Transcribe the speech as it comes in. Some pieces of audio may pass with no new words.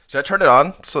Should I turn it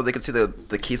on so they can see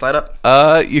the keys light up?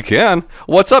 You can.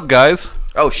 What's up, guys?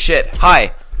 Oh, shit.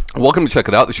 Hi. Welcome to Check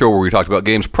It Out, the show where we talk about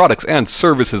games, products, and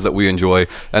services that we enjoy,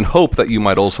 and hope that you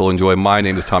might also enjoy. My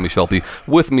name is Tommy Shelby.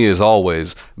 With me, as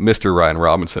always, Mr. Ryan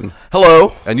Robinson.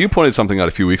 Hello. And you pointed something out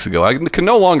a few weeks ago. I can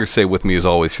no longer say with me, as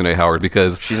always, Shanae Howard,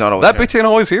 because she's not always that here. bitch ain't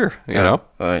always here, you know?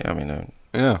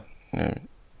 Yeah.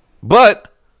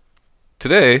 But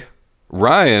today,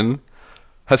 Ryan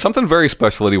has something very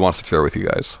special that he wants to share with you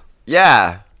guys.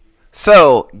 Yeah.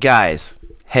 So, guys,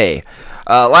 hey.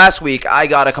 Last week, I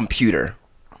got a computer.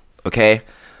 Okay?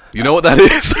 You know what that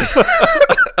is?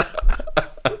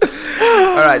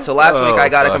 All right, so last week I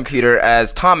got a computer.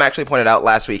 As Tom actually pointed out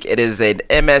last week, it is an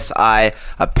MSI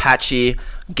Apache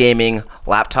gaming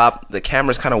laptop. The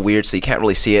camera's kind of weird, so you can't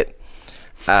really see it.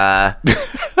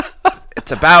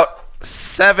 It's about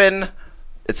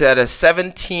it's at a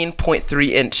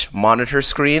 17.3-inch monitor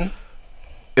screen.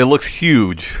 It looks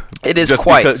huge. It is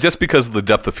just because of the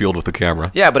depth of field with the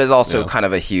camera. Yeah, but it's also kind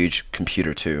of a huge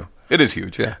computer too. It is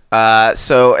huge, yeah.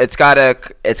 So it's got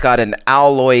an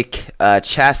alloy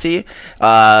chassis.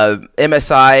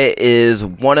 MSI is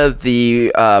one of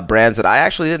the brands that I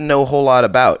actually didn't know a whole lot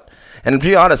about. And to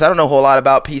be honest, I don't know a whole lot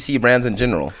about PC brands in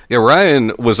general. Yeah,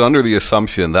 Ryan was under the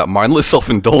assumption that mindless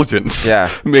self-indulgence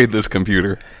made this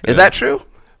computer. Is that true?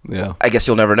 Yeah. I guess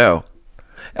you'll never know.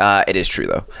 It is true,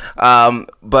 though.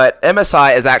 But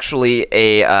MSI is actually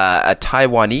a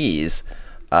Taiwanese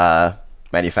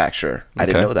manufacturer. I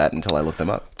didn't know that until I looked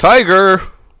them up. Tiger!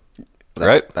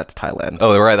 Right? That's Thailand.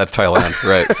 Oh, right, that's Thailand.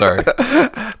 Right, sorry.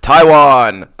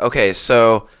 Taiwan! Okay,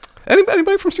 so...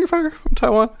 Anybody from Street Fighter from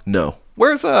Taiwan? No.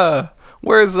 Where's Fei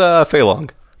Long?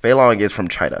 Fei Long is from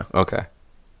China. Okay.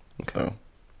 Oh.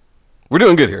 We're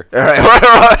doing good here. All right.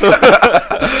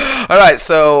 All right,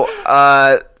 so...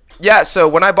 so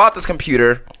when I bought this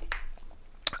computer,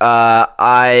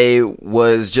 I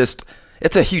was just...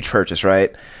 It's a huge purchase,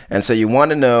 right? And so you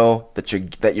want to know that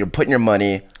you're putting your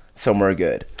money somewhere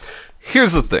good.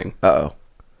 Here's the thing. Uh-oh.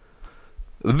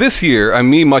 This year,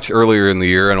 me much earlier in the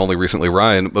year, and only recently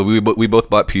Ryan, but we both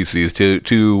bought PCs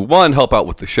to one, help out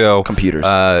with the show. Computers.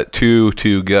 Two,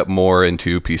 to get more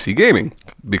into PC gaming,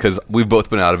 because we've both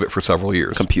been out of it for several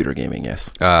years. Computer gaming, yes.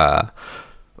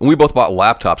 We both bought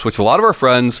laptops, which a lot of our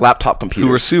friends... Laptop computers.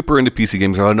 Who are super into PC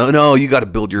games are, no, you got to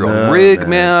build your own rig,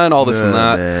 man, all this and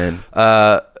that.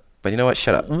 Man. But you know what?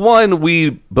 Shut up. One,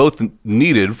 we both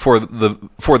needed for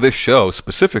this show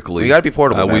specifically. You got to be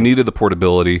portable. We needed the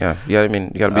portability. Yeah, you got to be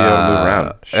able to move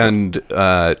around. Sure. And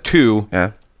two,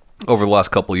 over the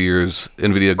last couple of years,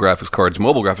 NVIDIA graphics cards,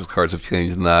 mobile graphics cards have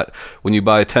changed in that when you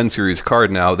buy a 10 series card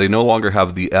now, they no longer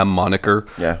have the M moniker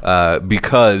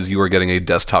because you are getting a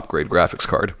desktop grade graphics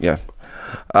card. Yeah.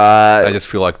 I just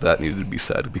feel like that needed to be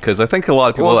said because I think a lot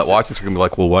of people that watch this are gonna be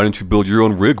like, "Well, why don't you build your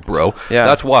own rig, bro?" Yeah,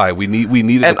 that's why we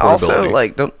needed and the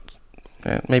portability. Also,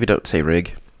 maybe don't say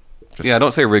rig.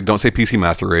 Don't say rig. Don't say PC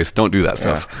Master Race. Don't do that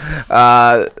stuff.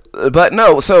 But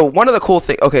no. So one of the cool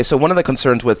things. Okay, so one of the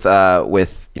concerns with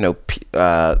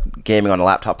gaming on a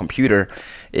laptop computer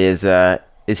is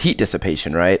heat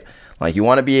dissipation, right? Like you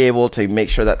want to be able to make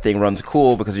sure that thing runs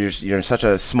cool because you're in such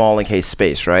a small encased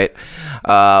space, right?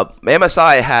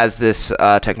 MSI has this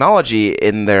technology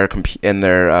in their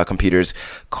computers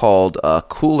called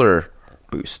Cooler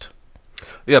Boost.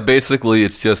 Yeah, basically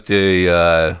it's just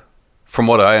from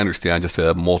what I understand, just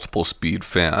a multiple speed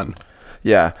fan.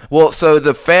 Yeah. Well, so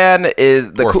the fan is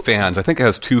fans. I think it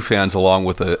has two fans along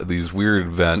with these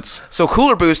weird vents. So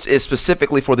Cooler Boost is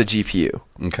specifically for the GPU.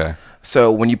 Okay.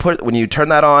 So when you turn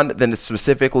that on, then it's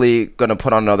specifically going to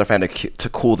put on another fan to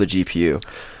cool the GPU.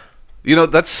 You know,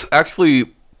 that's actually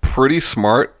pretty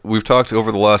smart. We've talked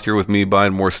over the last year with me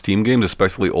buying more Steam games,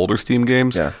 especially older Steam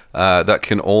games, that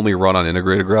can only run on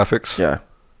integrated graphics. Yeah.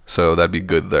 So that'd be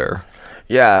good there.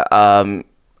 Yeah.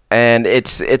 And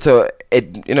it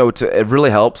really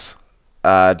helps.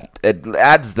 It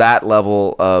adds that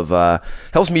level of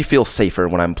helps me feel safer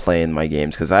when I'm playing my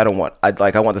games because I want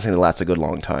this thing to last a good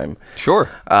long time. Sure.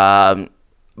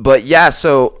 But yeah,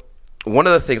 so one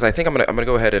of the things I think I'm gonna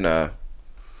go ahead and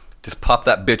just pop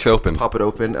that bitch open. Pop it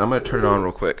open. I'm gonna turn it on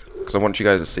real quick because I want you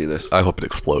guys to see this. I hope it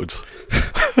explodes.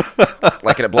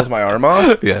 Like it blows my arm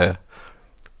off. Yeah.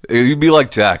 You'd be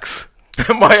like Jax.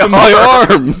 my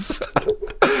arms.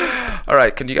 All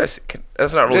right, can you guys?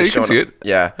 That's not really showing. You can see it.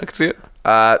 Yeah, I can see it.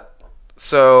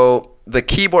 So the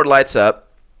keyboard lights up.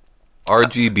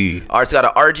 RGB. It's got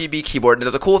an RGB keyboard, and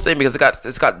there's a cool thing because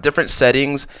it's got different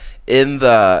settings for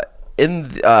the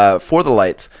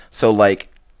lights. So like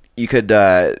you could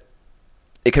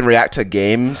it can react to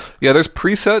games. Yeah, there's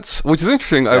presets, which is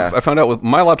interesting. I found out with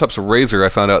my laptop's a Razer. I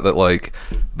found out that like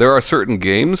there are certain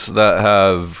games that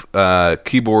have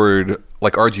keyboard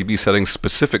like RGB settings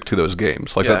specific to those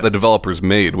games, like that the developers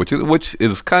made, which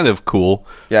is kind of cool.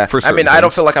 Yeah, I mean, I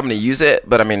don't feel like I'm going to use it,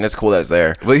 but I mean, it's cool that it's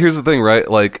there. But here's the thing, right?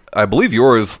 Like, I believe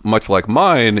yours, much like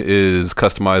mine, is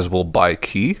customizable by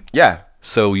key. Yeah.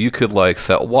 So you could like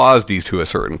set WASD to a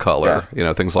certain color,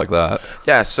 things like that.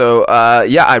 Yeah. So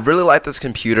I really like this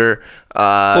computer. It's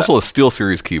also a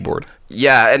SteelSeries keyboard.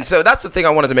 Yeah, and so that's the thing I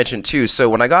wanted to mention too. So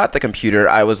when I got the computer,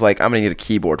 I was like, I'm going to need a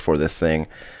keyboard for this thing.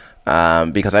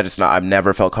 Because I've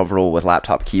never felt comfortable with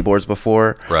laptop keyboards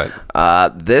before. Right.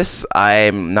 This,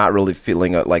 I'm not really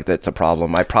feeling like that's a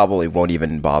problem. I probably won't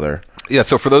even bother. Yeah.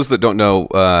 So for those that don't know,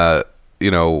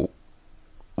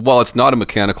 while it's not a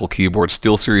mechanical keyboard,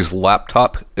 SteelSeries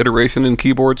laptop iteration in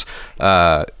keyboards,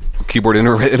 keyboard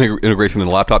integration in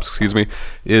laptops,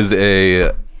 is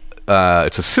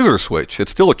it's a scissor switch.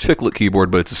 It's still a chiclet keyboard,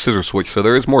 but it's a scissor switch. So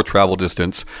there is more travel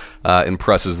distance in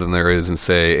presses than there is in,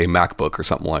 say, a MacBook or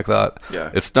something like that. Yeah.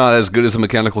 It's not as good as a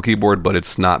mechanical keyboard, but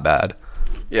it's not bad.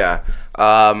 Yeah.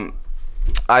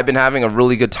 I've been having a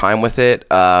really good time with it.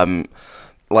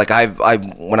 Like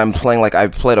when I'm playing, like I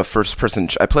played a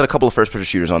couple of first person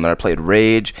shooters on there. I played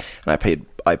Rage and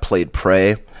I played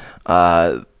Prey.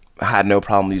 Had no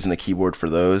problem using the keyboard for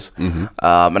those. Mm-hmm.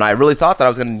 And I really thought that I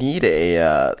was going to need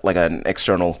an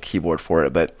external keyboard for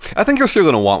it, but I think you're still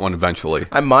going to want one eventually.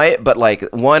 I might, but like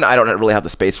one, I don't really have the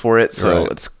space for it, so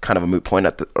It's kind of a moot point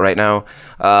right now.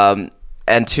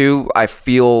 And two, I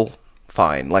feel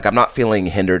fine. Like I'm not feeling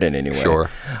hindered in any way. Sure.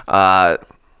 But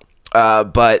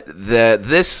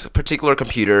this particular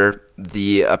computer,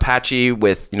 the Apache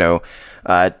with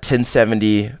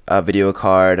 1070 video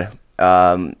card.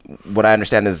 What I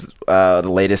understand is the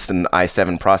latest in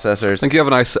i7 processors. I think you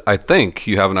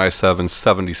have an i7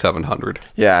 7700.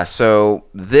 Yeah. So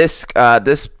this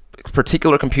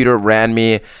particular computer ran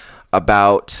me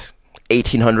about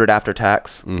 1,800 after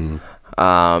tax.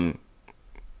 Mm-hmm.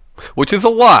 Which is a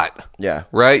lot. Yeah.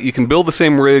 Right? You can build the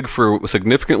same rig for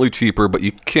significantly cheaper, but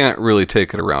you can't really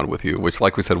take it around with you, which,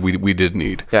 like we said, we did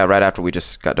need. Yeah, right after we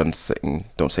just got done saying,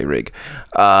 don't say rig.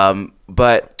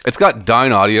 But it's got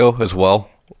Dynaudio as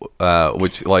well,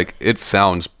 which, like, it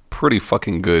sounds pretty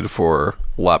fucking good for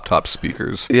laptop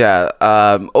speakers. Yeah.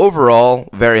 Overall,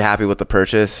 very happy with the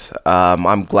purchase.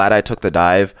 I'm glad I took the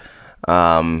dive.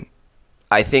 I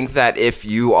think that if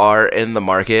you are in the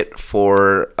market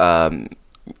for a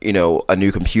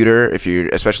new computer,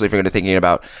 especially if you're going to be thinking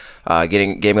about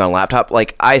gaming on a laptop,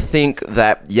 like I think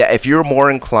that if you're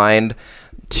more inclined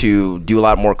to do a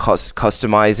lot more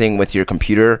customizing with your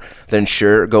computer, then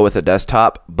sure, go with a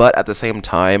desktop. But at the same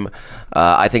time,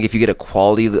 I think if you get a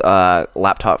quality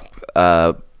laptop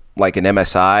like an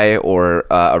MSI or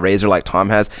a Razer like Tom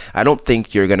has, I don't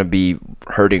think you're going to be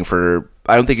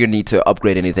I don't think you need to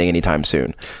upgrade anything anytime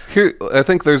soon. Here, I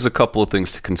think there's a couple of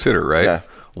things to consider, right? Yeah.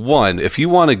 One, if you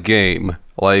want a game,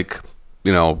 if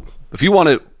you want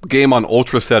to game on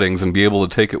ultra settings and be able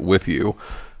to take it with you,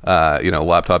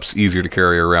 laptop's easier to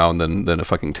carry around than a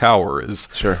fucking tower is.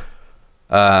 Sure.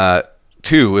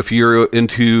 Two, if you're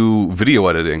into video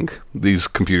editing, these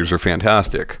computers are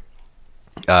fantastic.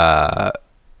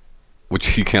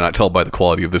 Which you cannot tell by the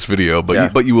quality of this video,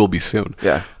 but you will be soon.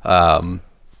 Yeah.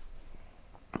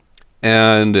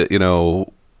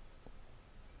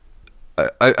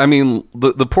 I mean,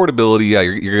 the portability,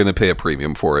 you're going to pay a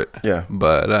premium for it. Yeah.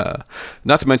 But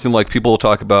not to mention, like, people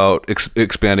talk about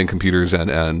expanding computers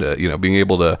and being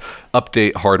able to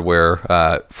update hardware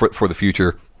for the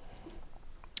future.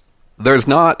 There's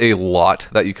not a lot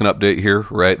that you can update here,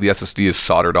 right? The SSD is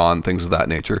soldered on, things of that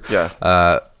nature.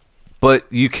 Yeah.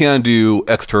 But you can do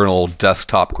external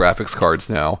desktop graphics cards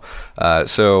now.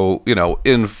 So,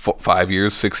 in 5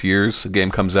 years, 6 years, a game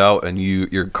comes out and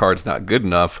your card's not good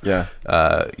enough. Yeah.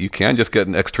 You can just get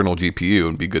an external GPU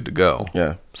and be good to go.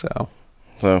 Yeah. So,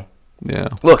 yeah.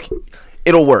 Look,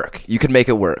 it'll work. You can make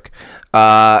it work.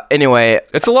 Anyway.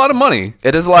 It's a lot of money.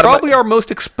 It is a lot of money. Probably our most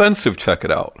expensive check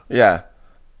it out. Yeah.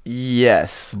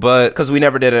 Yes, but because we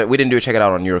didn't do a check it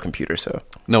out on your computer, so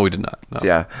no, we did not. No. So,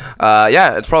 yeah,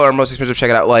 it's probably our most expensive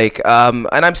check it out. Like, and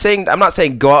I'm not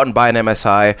saying go out and buy an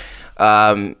MSI.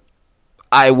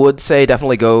 I would say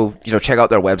definitely go, check out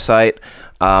their website.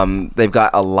 They've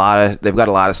got a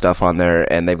lot of stuff on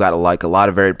there, and they've got a lot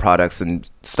of varied products and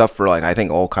stuff for I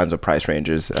think all kinds of price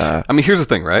ranges. I mean, here's the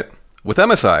thing, right? With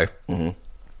MSI, mm-hmm.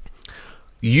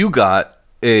 You got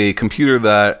a computer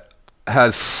that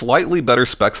has slightly better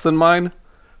specs than mine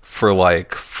for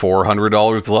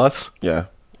 $400 less. Yeah.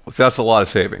 So that's a lot of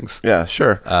savings. Yeah,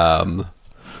 sure.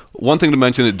 One thing to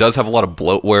mention, it does have a lot of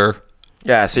bloatware.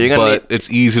 Yeah, so you're gonna. But it's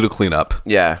easy to clean up.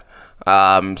 Yeah.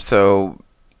 So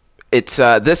it's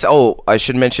this. Oh, I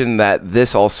should mention that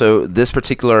this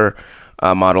particular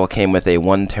model came with a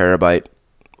 1 terabyte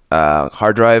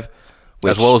hard drive,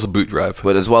 as well as a boot drive,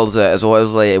 but as well as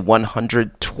a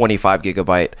 125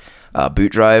 gigabyte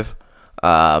boot drive.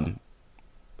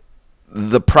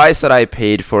 The price that I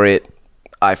paid for it,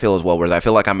 I feel is well worth it. I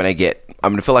feel like I'm gonna get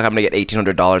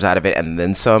 $1,800 out of it and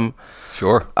then some.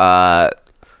 Sure.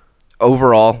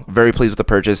 Overall, very pleased with the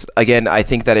purchase. Again, I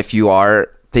think that if you are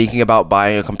thinking about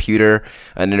buying a computer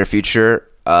in the near future,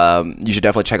 you should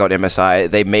definitely check out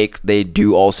MSI. They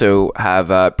do also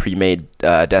have pre-made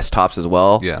desktops as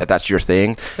well. Yeah. If that's your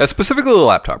thing. Yeah, specifically a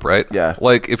laptop, right? Yeah.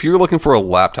 Like if you're looking for a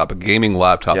laptop, a gaming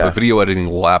laptop, a video editing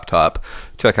laptop,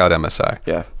 check out MSI.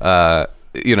 Yeah.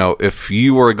 If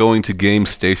you are going to game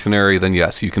stationary, then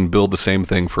yes, you can build the same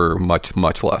thing for much,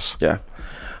 much less. Yeah.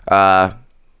 But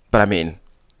I mean,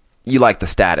 you like the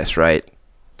status, right?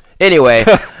 Anyway,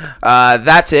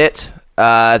 that's it.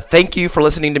 Thank you for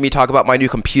listening to me talk about my new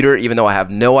computer, even though I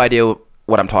have no idea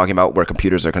what I'm talking about where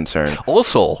computers are concerned.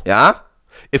 Also, yeah,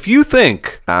 if you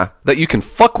think that you can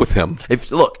fuck with him, if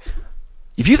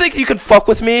you think you can fuck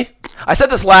with me, I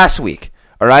said this last week.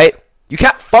 All right, you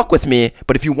can't fuck with me,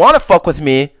 but if you want to fuck with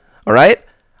me, all right,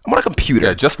 I'm on a computer.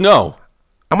 Yeah, just know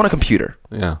I'm on a computer.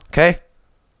 Yeah. Okay.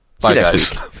 Bye, See you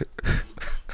guys. next week.